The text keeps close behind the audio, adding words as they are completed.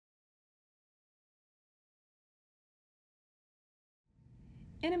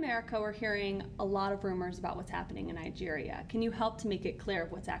In America, we're hearing a lot of rumors about what's happening in Nigeria. Can you help to make it clear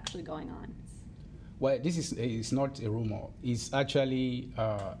what's actually going on? Well, this is not a rumor. It's actually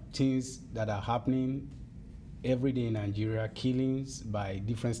things that are happening every day in Nigeria, killings by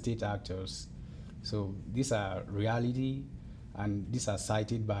different state actors. So these are reality, and these are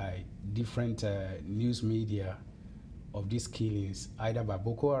cited by different news media of these killings, either by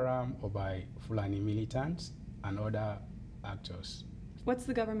Boko Haram or by Fulani militants and other actors. What's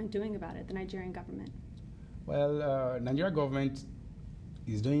the government doing about it, the Nigerian government? Well, Nigerian government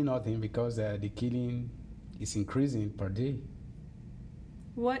is doing nothing because the killing is increasing per day.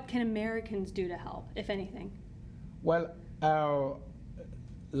 What can Americans do to help, if anything? Well,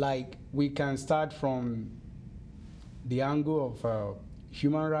 like we can start from the angle of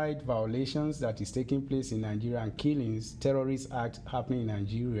human rights violations that is taking place in Nigeria and killings, terrorist acts happening in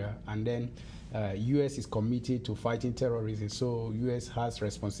Nigeria, and then U.S. is committed to fighting terrorism, so U.S. has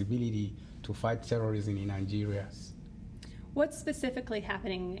responsibility to fight terrorism in Nigeria. What's specifically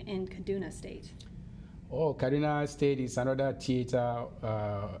happening in Kaduna State? Oh, Kaduna State is another theater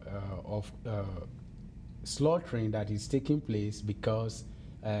of slaughtering that is taking place because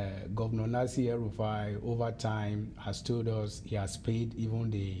Governor Nasir El-Rufai over time has told us he has paid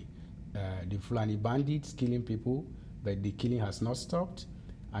even the Fulani bandits killing people, but the killing has not stopped.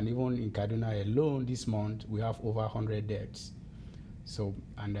 And even in Kaduna alone this month, we have over 100 deaths. So,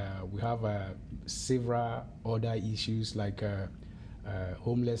 and we have several other issues like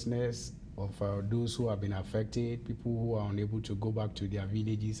homelessness of those who have been affected, people who are unable to go back to their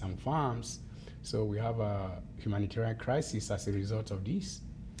villages and farms. So we have a humanitarian crisis as a result of this.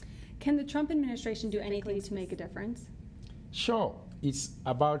 Can the Trump administration do anything to make a difference? Sure. It's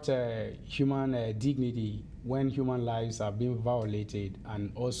about human dignity when human lives are being violated,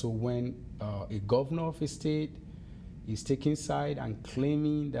 and also when a governor of a state is taking side and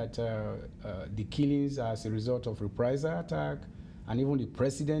claiming that the killings are as a result of reprisal attack, and even the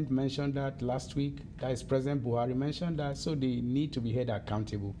president mentioned that last week. That is, President Buhari mentioned that, so they need to be held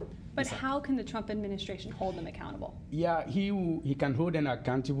accountable. But how can the Trump administration hold them accountable? Yeah, he can hold them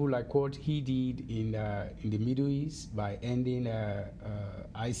accountable like what he did in the Middle East by ending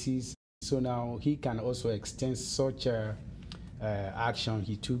ISIS. So now he can also extend such action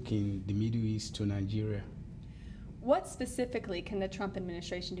he took in the Middle East to Nigeria. What specifically can the Trump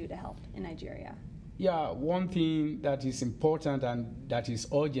administration do to help in Nigeria? Yeah, one thing that is important and that is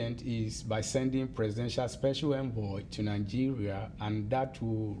urgent is by sending Presidential Special Envoy to Nigeria, and that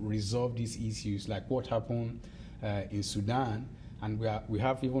will resolve these issues like what happened in Sudan. And we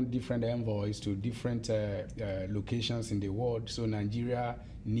have even different envoys to different locations in the world. So Nigeria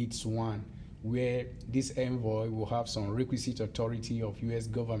needs one where this envoy will have some requisite authority of U.S.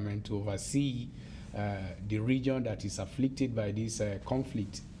 government to oversee the region that is afflicted by this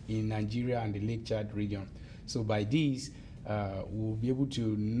conflict in Nigeria and the Lake Chad region. So by this, we'll be able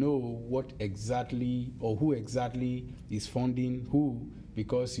to know what exactly or who exactly is funding who,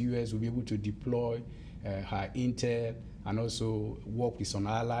 because US will be able to deploy her intel and also work with some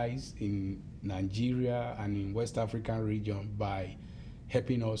allies in Nigeria and in West African region by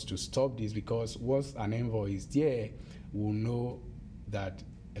helping us to stop this, because once an envoy is there, we'll know that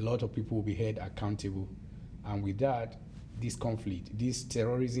a lot of people will be held accountable. And with that, this conflict, this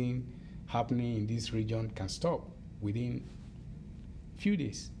terrorism happening in this region can stop within a few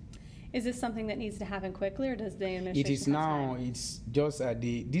days. Is this something that needs to happen quickly, or does the administration? It is now. It's just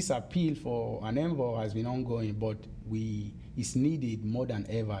this appeal for an envoy has been ongoing, but it's needed more than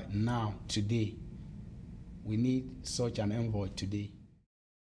ever now, today. We need such an envoy today.